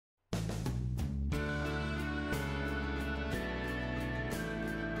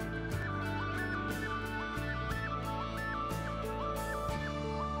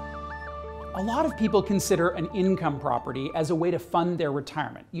A lot of people consider an income property as a way to fund their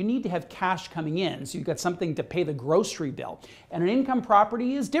retirement. You need to have cash coming in, so you've got something to pay the grocery bill. And an income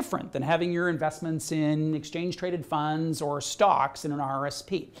property is different than having your investments in exchange-traded funds or stocks in an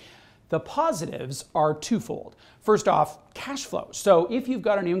RSP. The positives are twofold. First off, cash flow. So if you've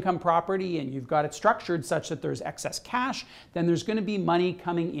got an income property and you've got it structured such that there's excess cash, then there's going to be money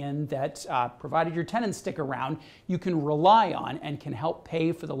coming in that, provided your tenants stick around, you can rely on and can help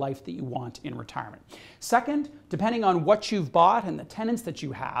pay for the life that you want in retirement. Second, depending on what you've bought and the tenants that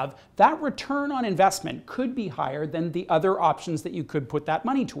you have, that return on investment could be higher than the other options that you could put that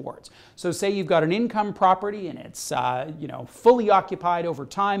money towards. So say you've got an income property and it's fully occupied over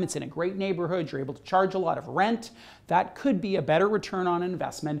time, it's in a great neighborhood, you're able to charge a lot of rent. That could be a better return on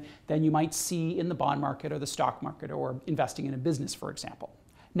investment than you might see in the bond market or the stock market or investing in a business, for example.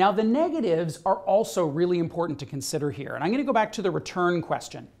 Now, the negatives are also really important to consider here. And I'm going to go back to the return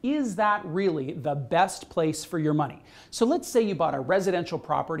question. Is that really the best place for your money? So let's say you bought a residential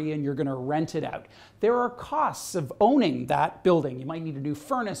property and you're going to rent it out. There are costs of owning that building. You might need a new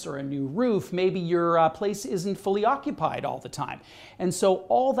furnace or a new roof. Maybe your place isn't fully occupied all the time. And so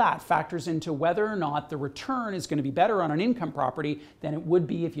all that factors into whether or not the return is going to be better on an income property than it would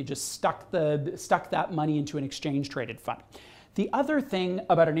be if you just stuck that money into an exchange-traded fund. The other thing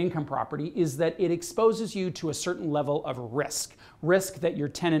about an income property is that it exposes you to a certain level of risk. Risk that your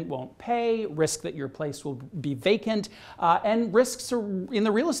tenant won't pay, risk that your place will be vacant, and risks are in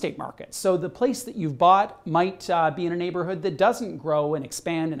the real estate market. So the place that you've bought might be in a neighborhood that doesn't grow and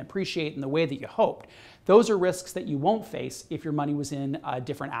expand and appreciate in the way that you hoped. Those are risks that you won't face if your money was in a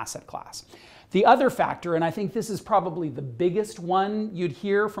different asset class. The other factor, and I think this is probably the biggest one you'd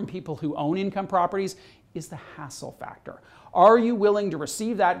hear from people who own income properties, is the hassle factor. Are you willing to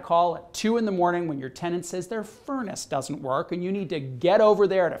receive that call at 2 in the morning when your tenant says their furnace doesn't work and you need to get over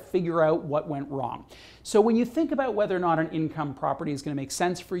there to figure out what went wrong? So when you think about whether or not an income property is going to make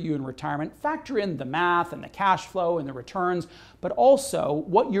sense for you in retirement, factor in the math and the cash flow and the returns, but also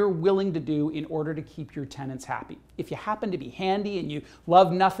what you're willing to do in order to keep your tenants happy. If you happen to be handy and you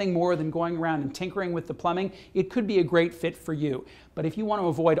love nothing more than going around and tinkering with the plumbing, it could be a great fit for you. But if you want to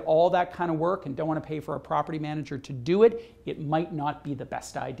avoid all that kind of work and don't want to pay for a property manager to do it, it might not be the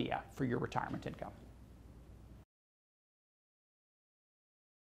best idea for your retirement income.